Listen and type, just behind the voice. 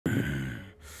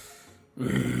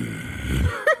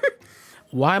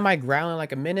Why am I growling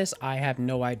like a menace? I have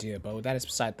no idea, but that is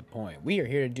beside the point. We are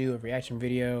here to do a reaction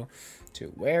video to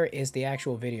where is the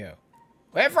actual video?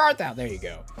 Wherever art thou? There you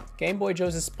go.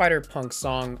 Gameboyjones' Spider-Punk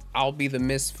song, I'll Be the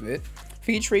Misfit,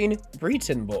 featuring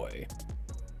Breeton Boy.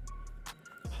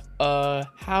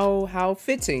 How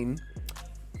fitting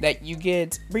that you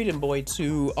get Breeton Boy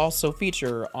to also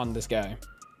feature on this guy.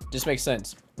 Just makes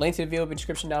sense. Link to the video in the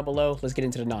description down below. Let's get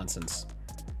into the nonsense.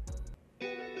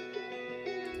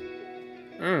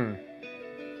 Ooh,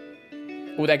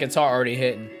 that guitar already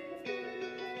hitting.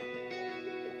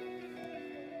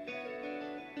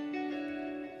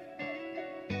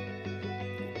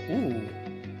 Ooh.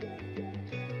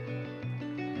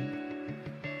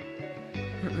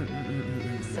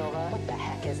 Silva, what the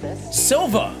heck is this?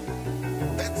 Silva!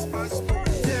 That's my sport.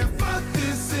 Yeah, fuck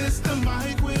this system,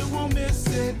 I we won't miss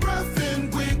it. Rough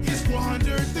and quick is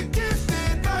squandered, the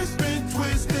gifted. Life's been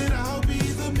twisted, I'll be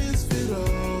the misfit.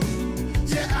 Oh,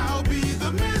 yeah, I'll be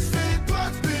the misfit.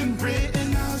 Plot's been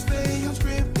written, I'll stay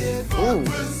unscripted. Fuck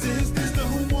resistance,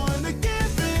 don't wanna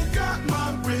give it. Got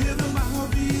my rhythm, I'll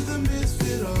be the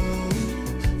misfit. Oh,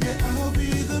 yeah, I'll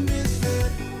be the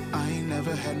misfit. I ain't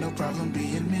never had no problem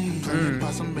being me. Playing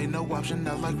possum ain't no option,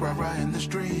 not like rah-rah in the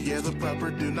street. Yeah, the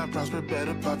proper do not prosper,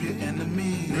 better pop your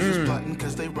enemy. Niggas plotting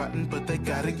cause they rotten, but they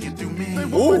gotta get through me. They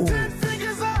want 10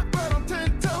 fingers up, but I'm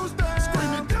 10 toes down.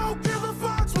 Screaming, don't give a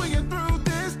fuck, swinging through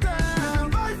this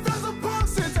town. Life as a punk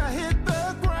since I hit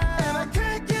the ground. And I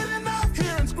can't get enough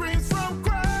hearing screams from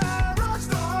crowd.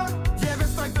 Rockstar, yeah,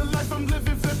 that's like the life I'm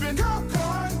living, flipping cop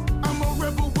cars. I'm a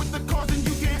rebel with the cause and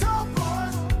you can't top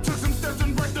bars. Took some steps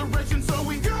in right direction, so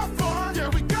we got far. Yeah,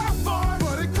 we got far,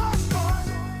 but it cost cars.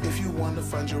 If you want to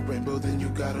find your rainbow, then you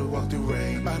gotta walk through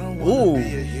rain. I don't want to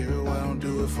be a hero, I don't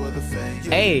do it for the fame. Yeah,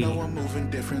 hey, you know I'm moving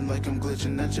different, like I'm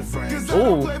glitching at your frame. Cause I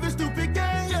don't play this stupid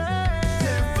game.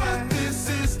 Yeah, fuck this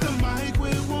system, I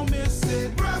won't miss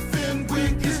it. Rough and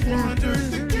quick is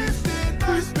squandered, the gifted.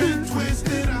 Life's been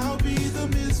twisted, I'll be the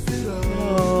misfit.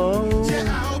 Oh,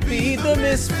 yeah, I'll be the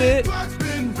misfit. Plot's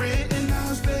been written,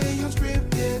 I'll stay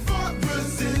unscripted. Fuck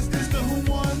resistance, don't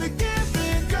wanna give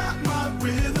it. Got my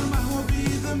rhythm, I'll be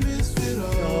the misfit.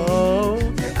 Oh,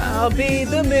 yeah, I'll be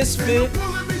the misfit.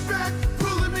 pulling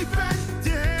me back,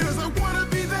 yeah. Cause I wanna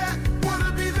be that,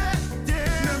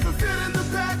 yeah. Never fit in the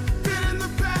pack,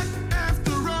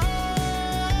 after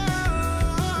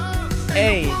all.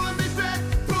 Hey. Pulling me back,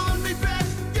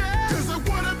 yeah. Cause I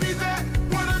wanna be that,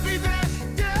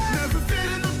 yeah. Never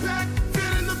fit in the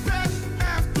pack,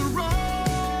 after all.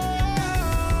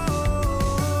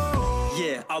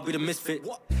 Yeah, I'll be the misfit.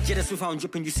 Yeah, that's with how I'm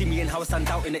dripping. You see me and how I stand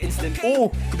out in an instant.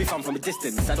 Ooh. Could be found from a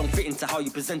distance. I don't fit into how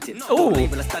you present it. Ooh. Don't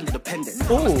label a standard dependent.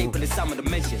 I'm a staple in some of the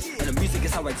mentions. And the music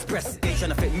is how I express it. Ain't trying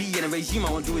to fit me in a regime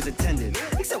I won't do as intended.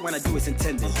 Except when I do it's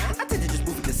intended. I tend to just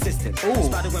move it consistent.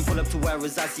 Spider went pull up to where I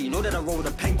reside. So you know that I roll with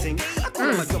a painting. I call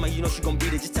her my drummer, you know she gon'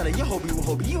 beat it. Just tell her your hobby will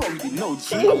hobby. You already know,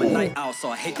 G. I'm a night owl, so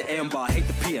I hate the AM bar, I hate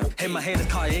the PM. Hate my haters,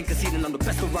 car, I ain't conceding. I'm the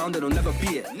best around, it'll never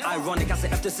be it. Ironic, I say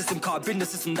F the system, car, been the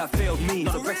system that failed me.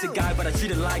 Not a Brexit guy, but I treat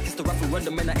it like it's the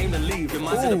referendum and I aim to leave. Your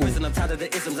mind's in the prison, I'm tired of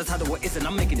the isms, I'm tired of what isn't,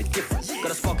 I'm making it different.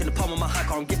 Got a spark in the palm of my hand,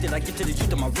 car, I'm gifted, I give to the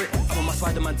youth of my writ. I'm on my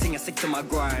Spider-Man ting, I stick to my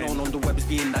grind. Known on the web as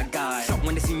being that guy. Shocked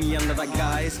when they see me under that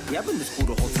guys. Yeah, I've been this cool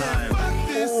the whole time. Fuck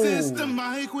this system,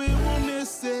 I won't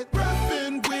miss it. Rough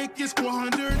and quick is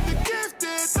squandered, the gifted.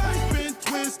 Life's been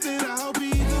twisted, I'll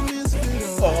be the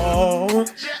misfit. Oh,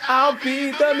 I'll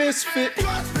be the misfit.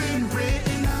 Plot's been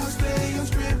written, I'll stay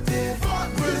unscripted.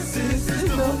 Fuck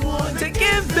resistance, don't want To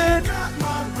give it got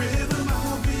my rhythm,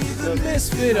 I'll be the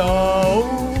misfit.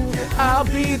 Oh, I'll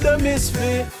be the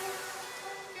misfit.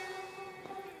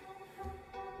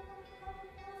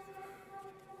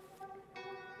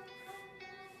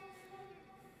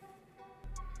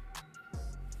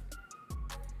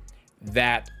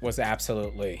 That was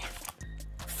absolutely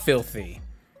filthy.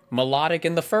 Melodic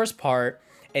in the first part,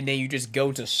 and then you just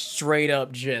go to straight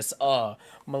up just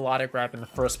melodic rap in the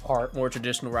first part, more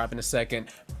traditional rap in the second.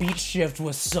 Beat shift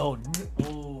was so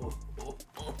oh,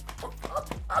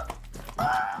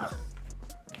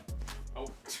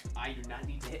 I do not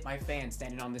need to hit my fan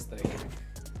standing on this thing.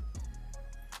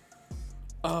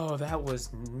 Oh, that was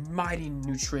mighty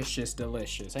nutritious,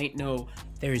 delicious.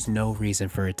 There is no reason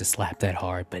for it to slap that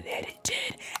hard, but then it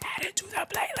did. Add it to the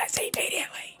playlist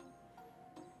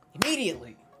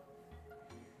immediately.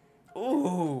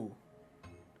 Ooh.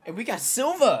 And we got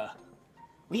Silva.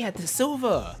 We had the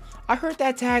Silva. I heard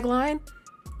that tagline.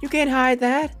 You can't hide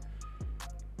that.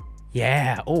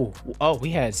 Yeah. Oh, we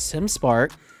had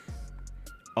SimSpark.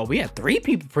 Oh, we had 3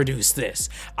 people produce this.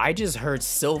 I just heard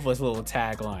Silva's little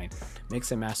tagline.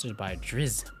 Mix and mastered by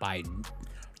Thrizzy.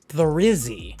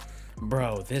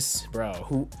 Bro,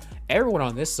 everyone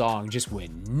on this song just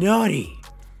went nutty.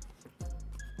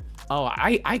 Oh,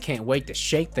 I can't wait to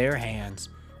shake their hands.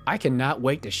 I cannot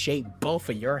wait to shake both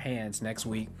of your hands next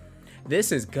week.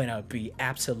 This is gonna be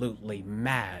absolutely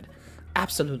mad.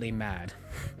 Absolutely mad.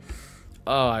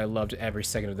 Oh, I loved every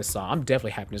second of this song. I'm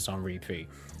definitely having this on repeat.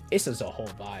 It's just a whole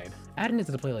vibe. Adding it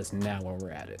to the playlist now while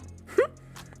we're at it.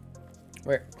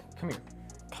 Where? Come here.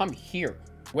 Come here.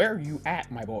 Where are you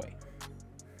at, my boy?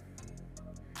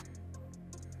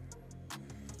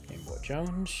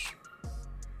 Gameboyjones.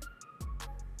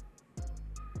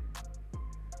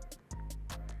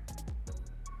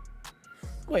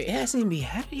 Wait, it hasn't even been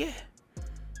added yet?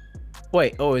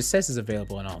 Wait, oh, it says it's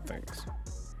available in all things.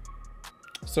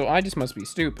 So I just must be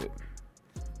stupid.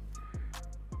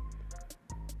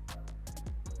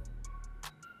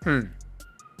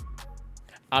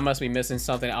 I must be missing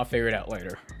something. I'll figure it out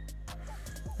later.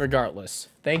 Regardless,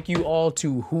 thank you all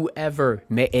to whoever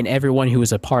and everyone who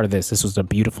was a part of this. This was a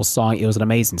beautiful song. It was an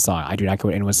amazing song. I do not care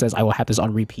what anyone says. I will have this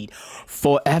on repeat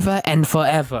forever and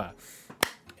forever.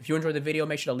 If you enjoyed the video,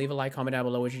 make sure to leave a like, comment down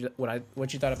below what you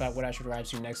thought about what I should react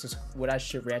to next.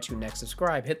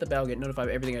 Subscribe, hit the bell, get notified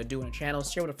of everything I do on the channel.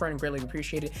 Share with a friend, greatly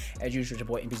appreciated. As usual, your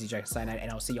boy NPC Jack signing out,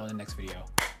 and I'll see you all in the next video.